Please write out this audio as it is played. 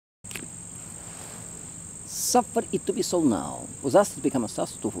Suffer it to be so now, with us it becomes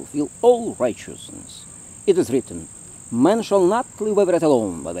us to fulfill all righteousness. It is written, man shall not live by bread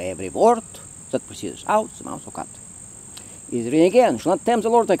alone, but by every word that proceeds out of the mouth of God. It is written again, shall not tempt the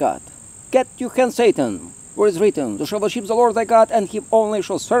Lord thy God. Get you hence, Satan, where it is written, thou shalt worship the Lord thy God, and him only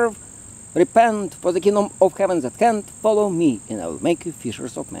shall serve. Repent, for the kingdom of heaven is at hand. Follow me, and I will make you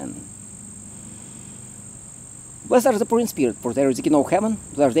fishers of men. Blessed are the poor in spirit, for there is the kingdom of heaven.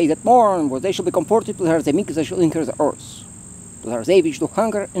 Blessed are they that mourn, for they shall be comforted. Blessed are the meek, they shall inherit the earth. Blessed are they which do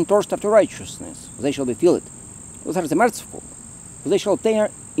hunger and thirst after righteousness, for they shall be filled. Blessed are the merciful, for they shall obtain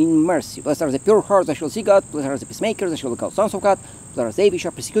in mercy. Blessed are the pure hearts, they shall see God. Blessed are the peacemakers, they shall be called sons of God. Blessed are they which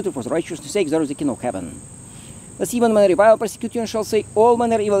are persecuted for the righteousness' sake, there is the kingdom of heaven. Lest even when revile persecute you, and shall say all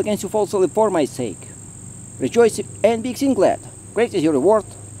manner evil against you falsely for my sake. Rejoice and be exceeding glad. Great is your reward,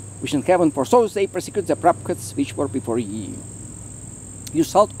 which in heaven, for so they persecute the prophets which were before ye. You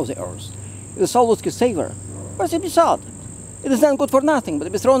salt of the earth, the salt which gives savor, where is it be salted? It is not good for nothing, but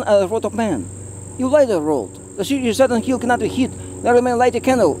to be thrown out of the road of man. You light the road. The city you set on hill cannot be hid. There a man light a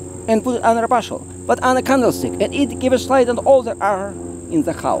candle, and put it under a bushel, but on a candlestick, and it giveth light unto all that are in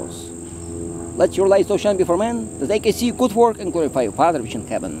the house. Let your light so shine before men, that they can see good work and glorify your Father which in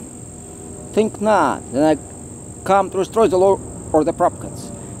heaven. Think not that I come to destroy the law or the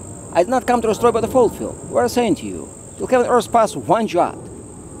prophets. I did not come to destroy but to fulfill. We are saying to you, till heaven and earth pass one jot,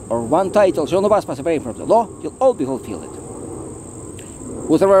 or one title shall no pass away from the law, till all be fulfilled.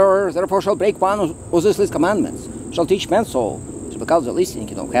 Whosoever therefore shall break one of these least commandments, shall teach men so, shall be called the least in the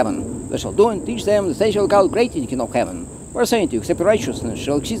kingdom of heaven. They shall do and teach them, that they shall be called great in the kingdom of heaven. We are saying to you, except righteousness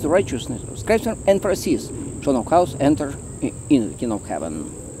shall exceed the righteousness of scribes and Pharisees, shall no house enter in the kingdom of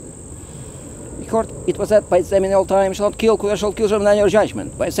heaven. Behold, it was said by them in all time, shall not kill, whoever shall kill shall be under your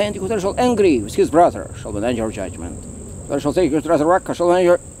judgment. By saying, whoever shall angry with his brother shall be under your judgment. Whoever shall say his brother rock shall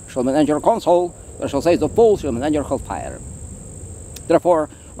be under your console. Whoever shall say the fool shall be under your hellfire. Therefore,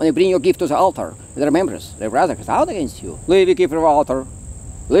 when you bring your gift to the altar, the remembrance their brother has out against you, leave your gift before the altar.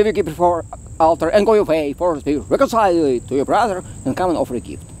 Leave your gift before altar and go your way, first be reconciled to your brother, and come and offer a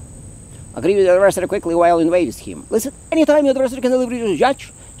gift. Agree with the adversary quickly while you invadest him. Listen, anytime your adversary can deliver you to the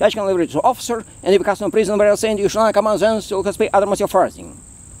judge can deliver it to the officer, and if you cast him in prison, where saying you shall not come on thence, you will pay otherwise your fasting.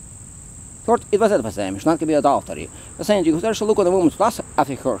 Third, it was said by them, you shall not commit adultery. The saying you whoever shall look on a woman's lust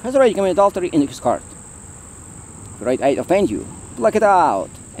after her has already committed adultery in his heart. If your right eye offend you, pluck it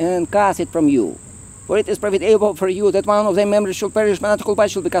out, and cast it from you. For it is profitable for you that one of them members shall perish, but not whole body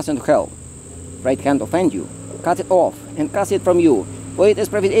shall be cast into hell. Right hand offend you, cut it off, and cast it from you. For it is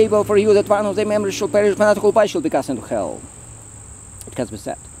profitable for you that one of them members shall perish, but not whole body shall be cast into hell. It has been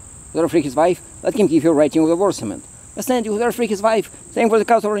said, whoever freak his wife, let him give her writing of divorcement. Understand you, whoever freak his wife, saying for the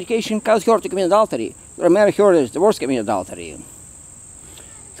cause of fornication, cause her to commit adultery. Whoever marry her is divorce commit adultery.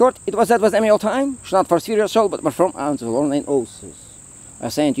 Third, it was said was them all time, shall not forswear your soul, but perform unto the Lord thine oaths. I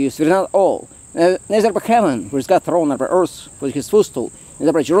say to you, swear not all, neither by heaven, where is God throne, nor by earth, for his footstool,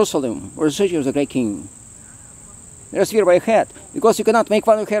 neither by Jerusalem, where is the city of the great king. Neither swear by your head, because you cannot make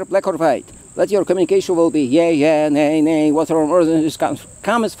one of your hair black or white. Let your communication will be yea, yea, nay, nay, whatever on earth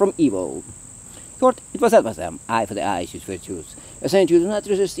comes from evil. Third, it was said by them, eye for the eye, tooth for the tooth. I say to you, do not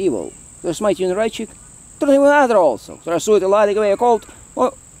resist evil. Those smite you in the right cheek, turn him another also. There are so the lie, they give away a colt,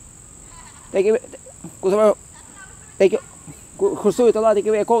 or they give who so it a lie, they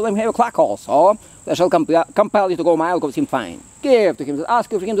give away a colt, let him have a clack also. They shall compel you to go a mile, go with him fine. Give to him, ask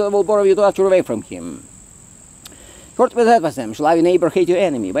for him to will borrow you to you away from him. Third, with that was them, shall love your neighbor, hate your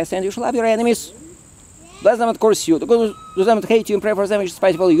enemy. By saying you shall love your enemies, bless them and curse you, to go to them and hate you, and pray for them which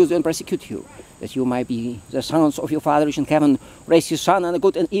despitefully use you and persecute you, that you might be the sons of your Father which in heaven, raise his Son, and the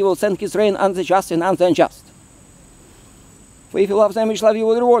good and evil, send his rain unto the just and unto the unjust. For if you love them which love you,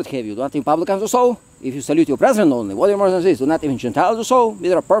 what reward have you? Do not even publicans do so? If you salute your brethren only, what more than this? Do not even Gentiles do so? Be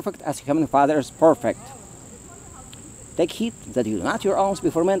there perfect as your heavenly Father is perfect. Take heed that you do not your alms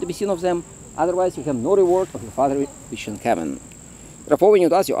before men to be seen of them, otherwise you have no reward of your Father which in heaven. Therefore, when you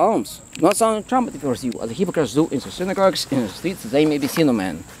do your alms, do not sound a trumpet before you, as the hypocrites do in the synagogues and in the streets, that they may be seen of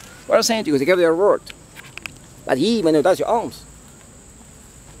men. What are saying to you, they give their word. But ye, when you do your alms,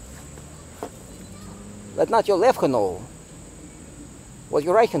 let not your left hand know what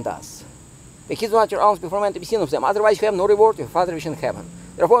your right hand does. But he do not your alms before men to be seen of them, otherwise you have no reward of your Father which in heaven.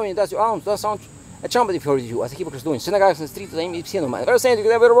 Therefore, when you do your alms, do not sound a trumpet before you, as the hypocrites do in synagogues and the streets, that they may be seen of men. What are saying to you,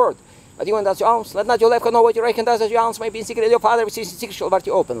 they give their word. But you when does your alms, let not your left hand know what your right hand does, that your alms may be in secret, and your Father which is in secret shall reward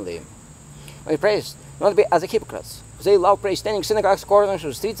you openly. When you praise, do not be as the hypocrites, for they love praise, standing in synagogues, corners,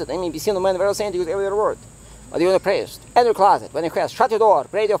 or streets, that they may be seen of men. Very saying to you every word. But you when you praise, enter your closet, when you fast, shut your door,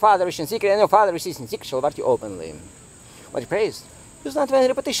 pray to your Father which is in secret, and your Father which is in secret shall reward you openly. When you praise, Use not many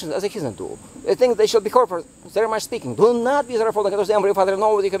repetitions as a heathen do. They think they shall be corporate, very much speaking. Do not be therefore like them, your Father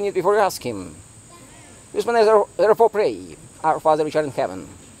know what you have need before you ask him. Use man therefore pray, our Father which art in heaven.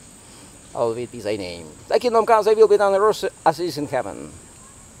 Hallowed be thy name. Thy kingdom comes, thy will be done on earth as it is in heaven.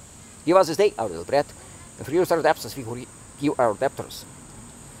 Give us this day our little bread, and forgive us our debts as we forgive our debtors.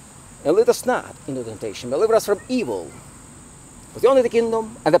 And lead us not into temptation, but deliver us from evil. For the only the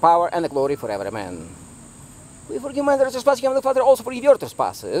kingdom, and the power, and the glory forever. Amen. We forgive men their trespasses, Heavenly Father, also forgive your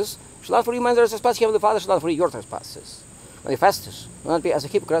trespasses. Shall not forgive men their trespasses, Heavenly Father, shall not forgive your trespasses. When they fast, do not be as the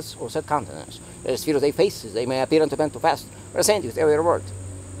hypocrites or set countenance. Let us fear their faces, they may appear unto men to fast, or assent you with every word.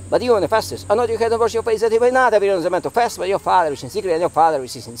 But you, when the fastest, anoint your head and wash your face, that you may not appear unto men to fast, but your Father which is in secret, and your Father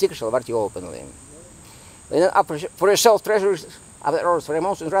which is in secret shall reward you openly. Lay not up for yourself treasures of the earth, for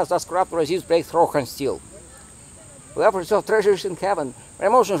emotions rust, thus corrupt, or use break, throw, and steal. Lay up for yourself treasures in heaven, where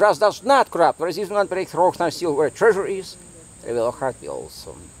emotions rust, does not corrupt, where use not break, throw, and steal. Where treasure is, there will your heart be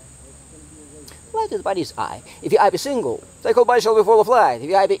also. Light of the body's eye. If your eye be single, thy whole body shall be full of light. If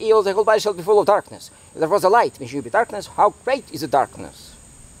your eye be evil, thy whole body shall be full of darkness. If there was a light, which should be darkness, how great is the darkness?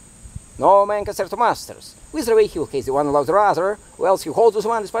 No man can serve two masters. Whither way he will hate the one who loves the other, or else he holds the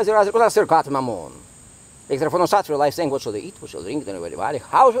one despise the other, because serve God and Mammon. Take therefore no thought for your life, saying, what shall they eat, what shall they drink, then every body,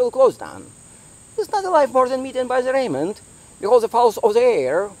 how shall the clothes down? Is not the life more than meat and by the raiment? Behold the fowls of the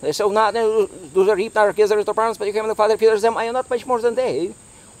air, they sow not, do they reap, nor gather into barns, but you came and the Father feeders them, I am not much more than they.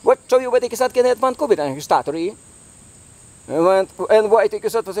 What shall you take that can add one cubit on his statue? And why take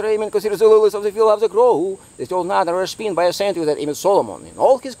yourself as a raiment, consider the lilies of the field of the grow? They told not a spin by a saint that even Solomon, in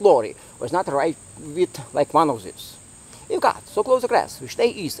all his glory, was not right with like one of these. If God so clothes the grass, which day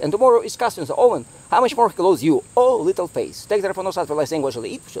east, and tomorrow is cast in the oven, how much more he clothes you, O little face? Take therefore no thought for life, saying, what shall they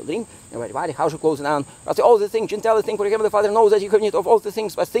eat, what shall they drink, and every body, how shall clothes down? After all the things, Gentile think, for the Father knows that you have need of all the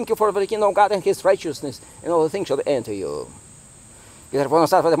things, but think you for the kingdom of God and his righteousness, and all the things shall be enter you. Give therefore no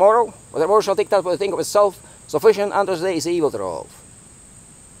thought for tomorrow, for tomorrow shall take thought for the thing of itself, sufficient unto the day is the evil thereof.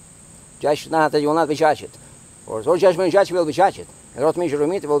 Judge not that you will not be judged, for so judgment judge will be judged, and what measure you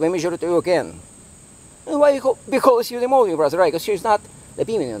meet will be measured to you again. And why because you the mote, your brother, right? Because she is not the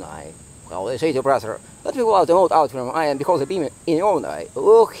beam in your eye. Well, they say to your brother, let me pull out the mote out from your eye, and behold the beam in your own eye.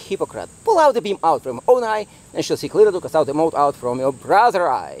 Oh, hypocrite, pull out the beam out from your own eye, and shall see clearly to cast out the mote out from your brother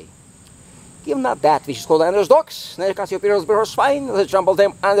eye. Give not that which is called under dogs, neither cast your pearls before swine, let trample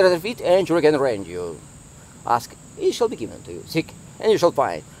them under their feet, and you can rend you. Ask, it shall be given to you. Seek, and you shall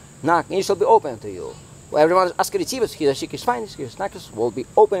find. Knock, and it shall be opened to you. Where everyone asks receives, he that seeks finds, he that knocks will be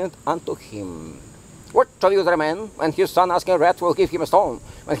opened unto him. What shall you, the man, when his son asking a rat, will give him a stone?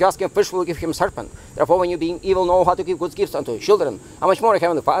 When he asking a fish, will give him a serpent? Therefore, when you being evil know how to give good gifts unto your children, how much more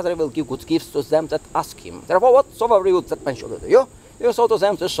Heavenly Father will give good gifts to them that ask him? Therefore, whatsoever you that man shall do to you, you so to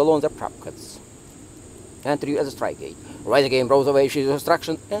them to shalom their prophets. Enter you as a strike gate. Rise again, rose away, she is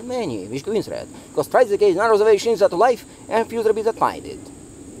destruction, and many which go in thread. Because pride the gate, narrows away, she is that life, and few there be that find it.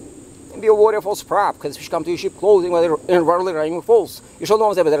 And be a warrior of false prophets, which come to you sheep clothing, whether in worldly rhyming false. You shall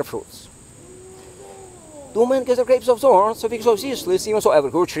know them by their fruits. Do men get their grapes of thorns, so fix so ceaseless, even so every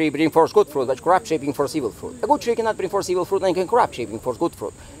good tree bring forth good fruit, but corrupt shaping forth evil fruit. A good tree cannot bring forth evil fruit, and can corrupt shaping forth good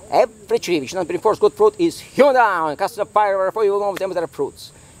fruit. Every tree which cannot bring forth good fruit is hewn down, and cast in the fire, wherefore you will know them by their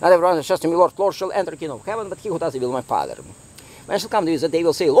fruits. Not everyone that says to me, Lord, Lord, shall enter the kingdom of heaven, but he who does the will of my Father. When shall come to you that they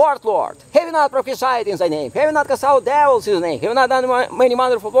will say, Lord, Lord, have you not prophesied in thy name? Have you not cast out devils in thy name? Have you not done many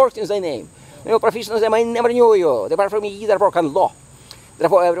wonderful works in thy name? And your prophets them, I never knew you. Depart from me, ye that work on law.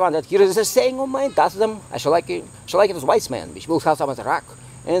 Therefore, everyone that hears the saying of mine does them. I shall like it as wise man, which builds house upon the rock,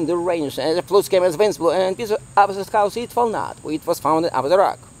 and the rains, and the floods came as winds blew, and this opposite house it fell not, for it was founded upon the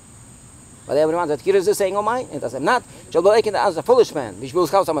rock. But everyone that hears the saying of mine, and does them not, shall be likened as a foolish man, which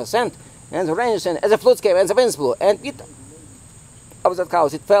builds house upon the sand, and the rains, and as the floods came, and the winds blew, and it opposite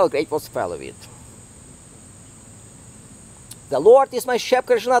house it fell, great was the fall of it. The Lord is my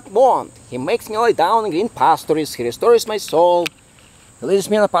shepherd, I shall not want. He makes me lie down in green pastures, he restores my soul. He leads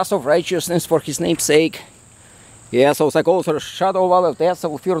me in the path of righteousness for his name's sake. Yes, as I go through the shadow of valley of death, I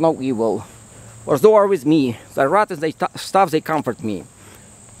will fear no evil. For thou art with me, thy rod and thy staff, they comfort me.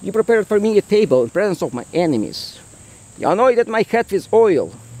 You prepared for me a table in presence of my enemies. You anointed my head with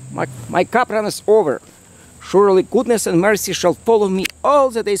oil. My cup runneth over. Surely goodness and mercy shall follow me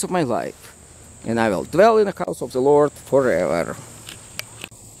all the days of my life, and I will dwell in the house of the Lord forever.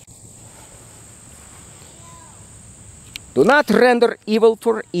 Do not render evil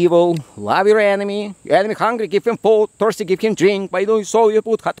for evil. Love your enemy. Your enemy hungry, give him food. Thirsty, give him drink. By doing so, you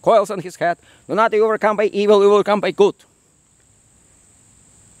put hot coals on his head. Do not be overcome by evil, you will overcome by good.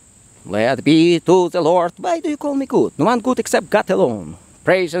 Let be to the Lord. Why do you call me good? No one good except God alone.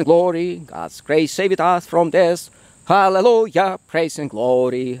 Praise and glory, God's grace saveth us from death. Hallelujah, praise and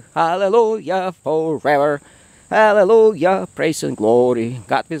glory. Hallelujah, forever. Hallelujah, praise and glory.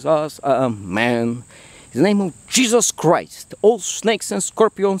 God with us, amen. In the name of Jesus Christ, all snakes and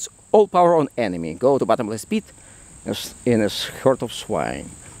scorpions, all power on enemy, go to bottomless pit in a herd of swine.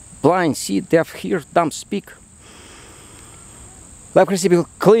 Blind see, deaf hear, dumb speak. Leprosy will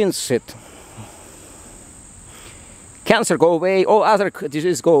cleanse it. Cancer go away, all other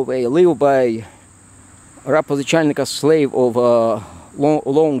diseases go away. Live by Rapozichalnika, slave of a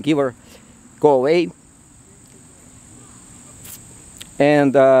loan giver, go away.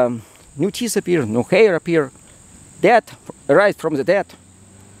 And new teeth appear, new hair appear. Death, rise from the dead.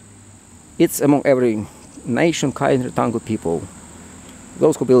 It's among every nation, kind, tongue of people.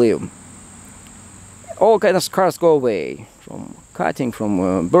 Those who believe. All kind of scars go away, from cutting,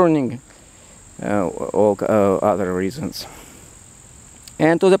 from burning, all other reasons.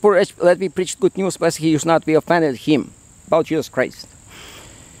 And to the poor, let me preach good news, lest he should not be offended him, about Jesus Christ.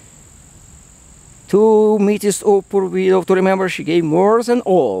 To meet this poor widow, to remember she gave more than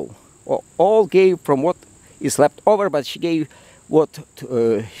all. All gave from what is left over, but she gave what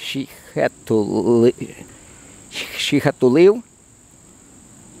she had to live.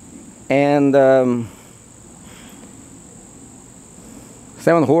 And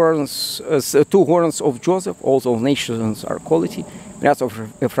 7 horns, 2 horns of Joseph, also nations are quality. Rats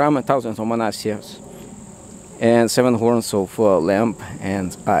of Ephraim and thousands of Manasseh, and 7 horns of lamb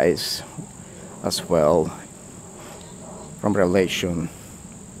and eyes as well, from Revelation.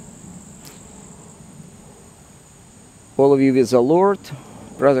 All of you with the Lord,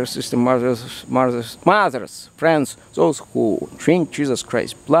 brothers, sisters, mothers, friends, those who drink Jesus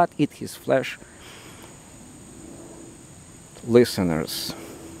Christ's blood, eat his flesh, listeners.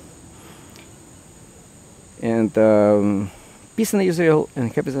 And peace in Israel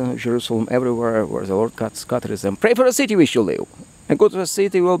and happiness in Jerusalem, everywhere where the Lord God scatters them. Pray for the city which you live. And good the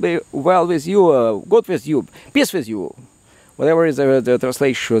city will be well with you, good with you, peace with you. Whatever is the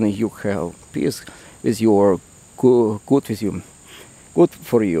translation you have, peace with you or good with you, good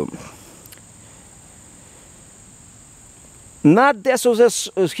for you. Not death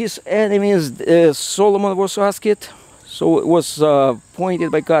of his enemies, Solomon was asked, so it was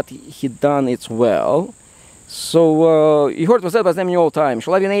pointed by God, he done it well. So you heard was said, bless them in all time.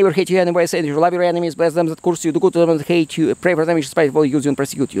 Shall love your neighbor, hate your enemy, say, you shall love your enemies, bless them that curse you, do good to them that hate you, pray for them which spitefully use you and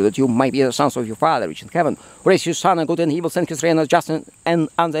persecute you, that you might be the sons of your Father which in heaven. Raise your son and good, and he will send his rain as just and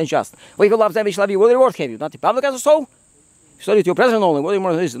unjust. For if you love them which love you, what reward have you? Not the public as a soul? You study to your present only, what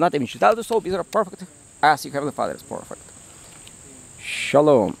reward is not even without the soul, be there perfect, as you have the Father is perfect.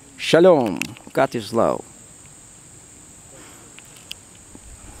 Shalom, shalom, God is love.